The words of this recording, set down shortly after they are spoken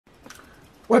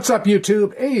What's up,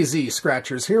 YouTube? AZ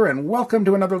Scratchers here, and welcome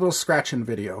to another little scratching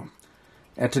video.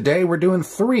 And today we're doing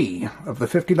 3 of the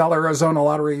 $50 Arizona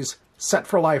Lottery's Set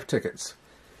for Life tickets.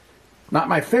 Not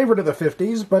my favorite of the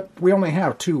 50s, but we only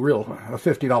have 2 real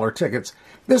 $50 tickets.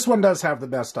 This one does have the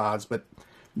best odds, but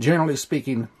generally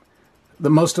speaking,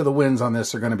 most of the wins on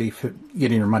this are going to be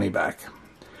getting your money back.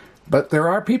 But there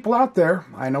are people out there.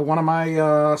 I know one of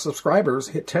my subscribers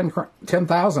hit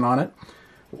 10,000 on it.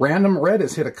 Random Red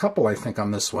has hit a couple, I think,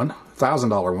 on this one,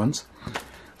 $1,000 ones.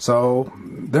 So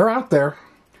they're out there.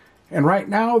 And right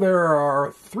now there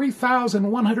are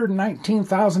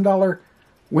 $3,119,000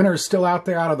 winners still out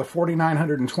there out of the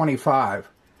 4,925.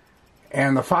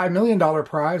 And the $5 million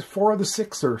prize, 4 of the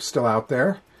 6 are still out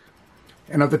there.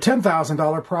 And of the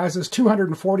 $10,000 prizes,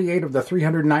 248 of the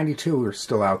 392 are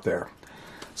still out there.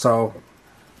 So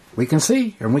we can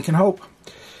see and we can hope.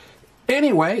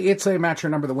 Anyway, it's a match your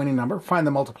number, the winning number. Find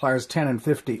the multipliers 10 and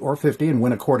 50 or 50 and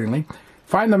win accordingly.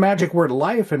 Find the magic word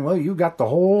life and, well, you got the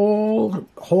whole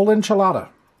enchilada.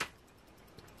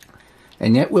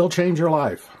 And it will change your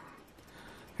life.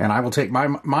 And I will take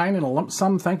mine in a lump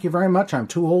sum. Thank you very much. I'm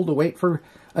too old to wait for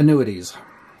annuities.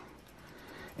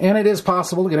 And it is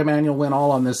possible to get a manual win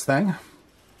all on this thing.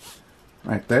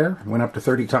 Right there. Went up to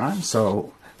 30 times.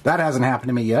 So that hasn't happened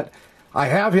to me yet. I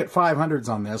have hit 500s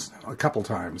on this a couple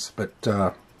times, but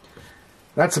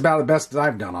that's about the best that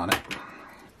I've done on it.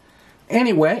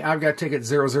 Anyway, I've got ticket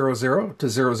 000 to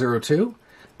 002.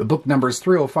 The book number is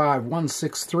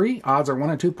 305163. Odds are 1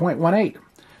 and 2.18,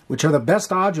 which are the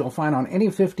best odds you'll find on any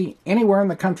 50 anywhere in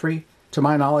the country, to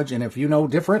my knowledge. And if you know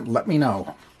different, let me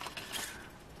know.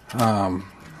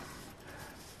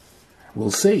 We'll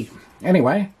see.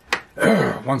 Anyway,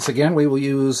 once again, we will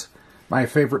use my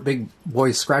favorite big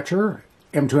boy scratcher,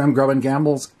 M2M Grub and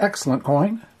Gamble's excellent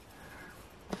coin.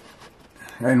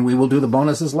 And we will do the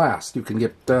bonuses last. You can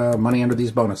get money under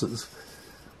these bonuses.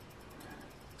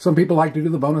 Some people like to do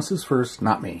the bonuses first,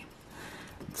 not me.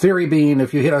 Theory being,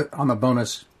 if you hit on the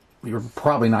bonus, you're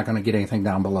probably not going to get anything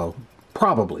down below.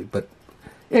 Probably, but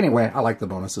anyway, I like the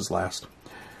bonuses last.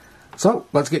 So,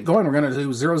 let's get going. We're going to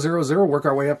do 000, work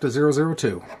our way up to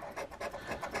 002.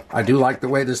 I do like the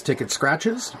way this ticket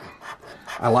scratches.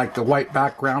 I like the white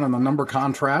background and the number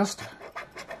contrast.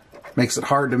 Makes it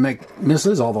hard to make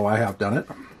misses, although I have done it.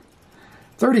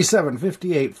 37,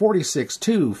 58, 46,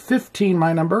 2, 15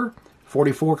 my number.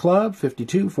 44 club,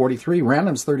 52, 43,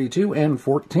 randoms 32, and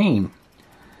 14.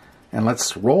 And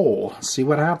let's roll, see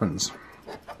what happens.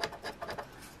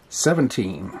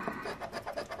 17.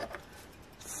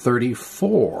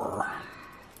 34.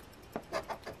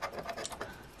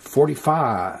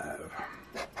 45.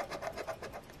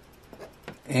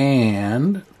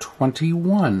 And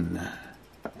 21.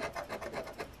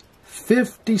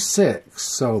 56.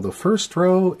 So the first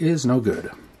row is no good.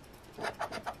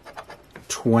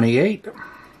 28.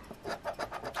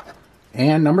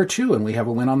 And number 2, and we have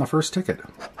a win on the first ticket.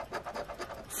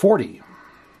 40.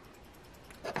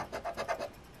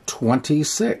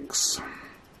 26.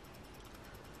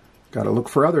 Got to look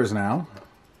for others now.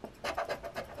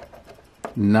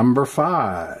 Number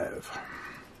 5.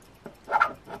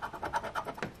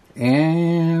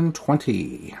 And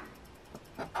 20.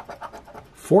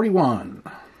 41.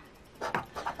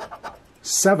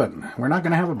 7. We're not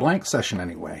going to have a blank session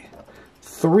anyway.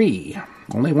 3.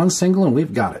 Only one single and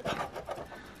we've got it.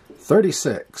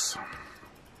 36.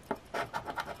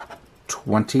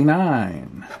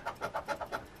 29.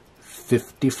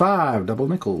 55. Double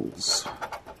nickels.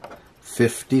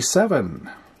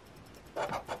 57.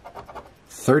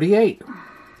 38.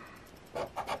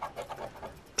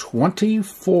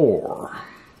 24.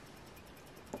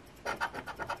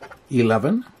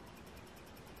 11.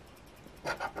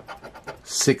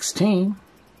 16.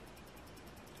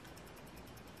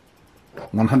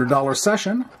 $100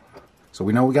 session. So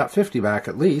we know we got 50 back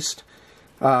at least.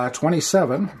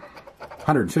 27.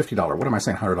 $150. What am I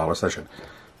saying? $100 session.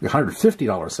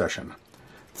 $150 session.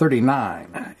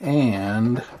 39.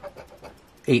 And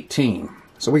 18.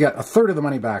 So we got a third of the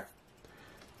money back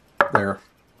there.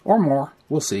 Or more.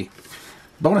 We'll see.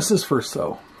 Bonuses first,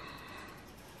 though.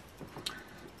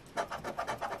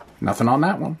 Nothing on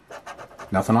that one.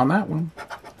 Nothing on that one.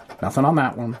 Nothing on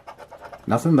that one.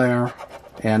 Nothing there.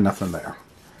 And nothing there.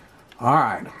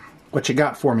 Alright. What you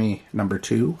got for me, number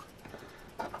 2?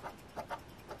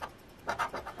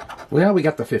 Well, we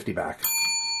got the 50 back.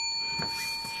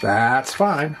 That's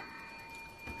fine.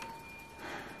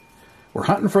 We're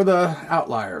hunting for the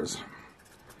outliers.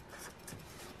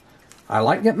 I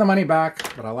like getting the money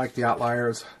back, but I like the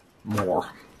outliers more.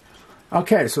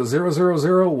 Okay, so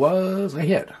 000 was a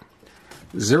hit.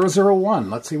 001.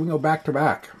 Let's see if we can go back to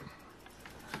back.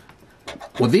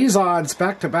 Well, these odds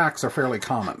back-to-backs are fairly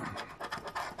common.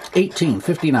 18,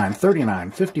 59,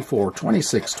 39, 54,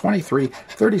 26, 23,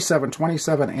 37,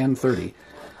 27, and 30.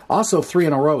 Also, 3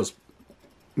 in a row is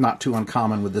not too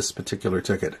uncommon with this particular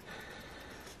ticket.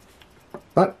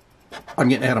 But I'm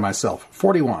getting ahead of myself.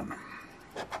 41,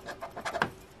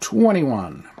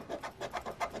 21,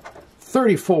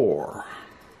 34,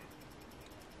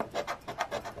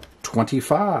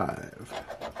 25,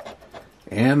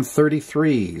 and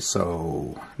 33.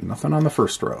 So nothing on the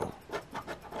first row.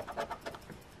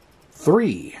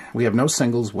 3. We have no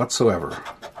singles whatsoever.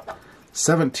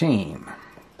 17,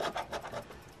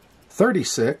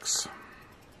 36,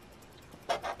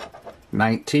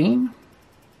 19,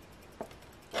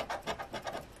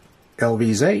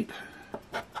 LV's 8,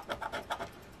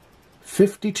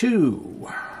 52,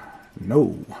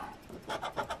 no,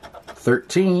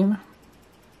 13,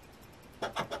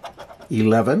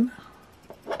 11,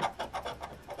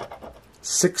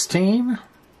 16,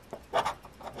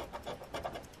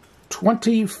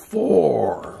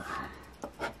 24,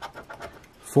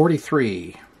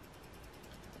 43,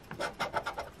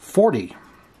 40,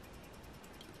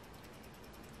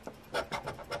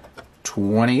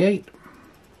 28,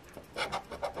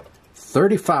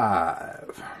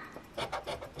 35,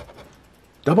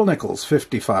 double nickels,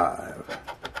 55,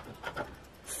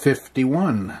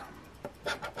 51,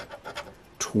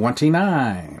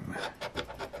 29,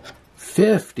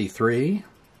 53,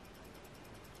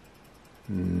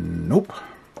 nope,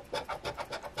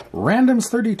 randoms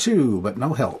 32, but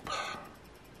no help,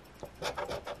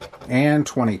 and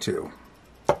 22.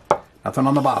 Nothing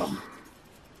on the bottom.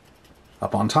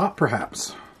 Up on top,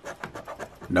 perhaps.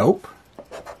 Nope.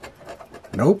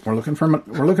 Nope. We're looking for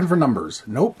numbers.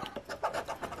 Nope.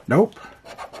 Nope.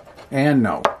 And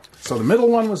no. So the middle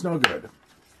one was no good.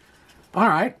 All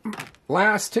right.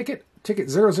 Last ticket, ticket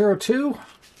 002.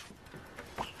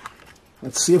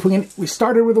 Let's see if we can. We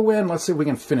started with a win. Let's see if we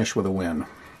can finish with a win.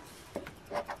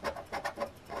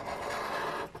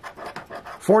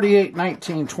 48,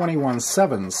 19, 21,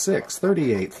 7, 6,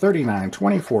 38, 39,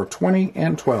 24, 20,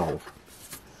 and 12.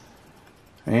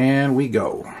 And we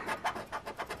go.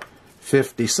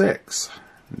 56.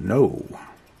 No.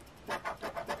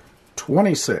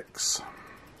 26.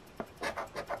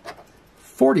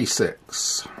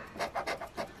 46.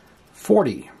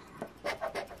 40.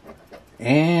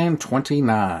 And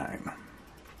 29.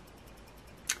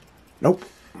 Nope.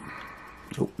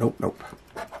 Nope, nope, nope.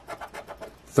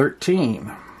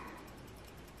 13.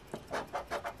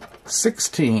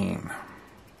 16.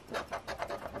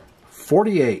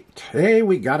 48. Hey,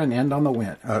 we got an end on the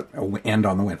win. A win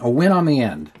on the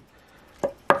end.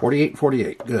 48,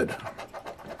 48. Good.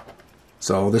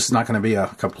 So this is not going to be a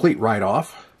complete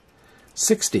write-off.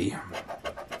 60.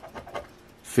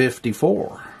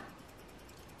 54.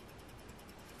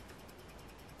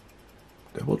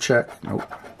 Double check.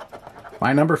 Nope.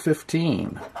 My number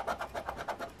 15.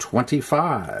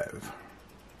 25.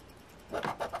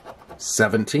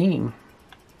 17.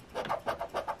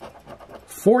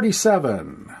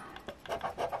 47.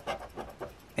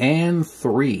 And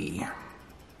 3.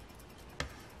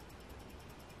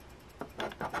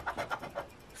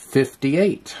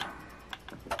 58.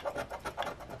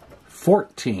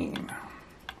 14.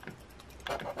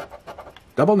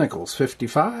 Double nickels,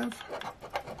 55.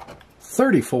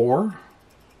 34.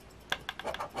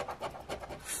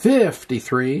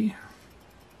 53.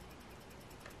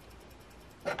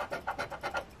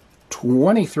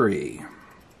 23.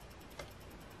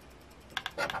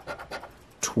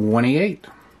 28.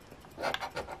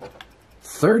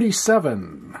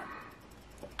 37.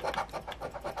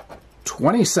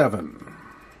 27.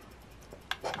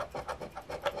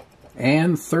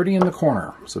 And 30 in the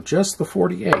corner. So just the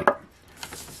 48.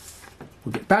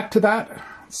 We'll get back to that.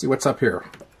 Let's see what's up here.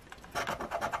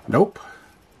 Nope.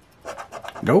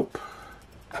 Nope.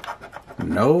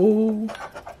 No.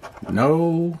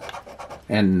 No.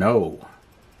 And no.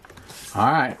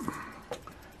 All right.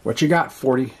 What you got?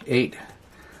 48.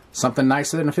 Something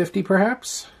nicer than a 50,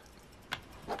 perhaps?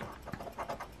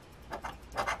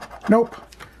 Nope.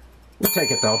 We'll take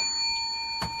it, though.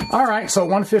 All right, so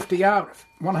 150 out,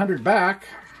 100 back.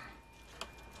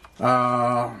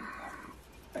 And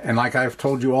like I've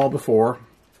told you all before,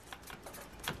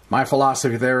 my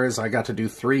philosophy there is I got to do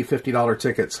 3 $50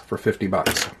 tickets for 50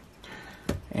 bucks.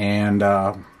 And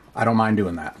I don't mind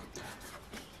doing that.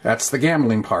 That's the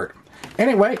gambling part.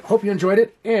 Anyway, hope you enjoyed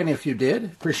it. And if you did,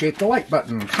 appreciate the like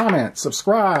button, comment,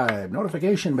 subscribe,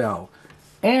 notification bell.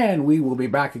 And we will be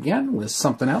back again with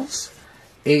something else.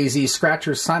 AZ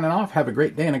Scratchers signing off. Have a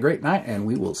great day and a great night. And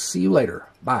we will see you later.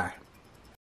 Bye.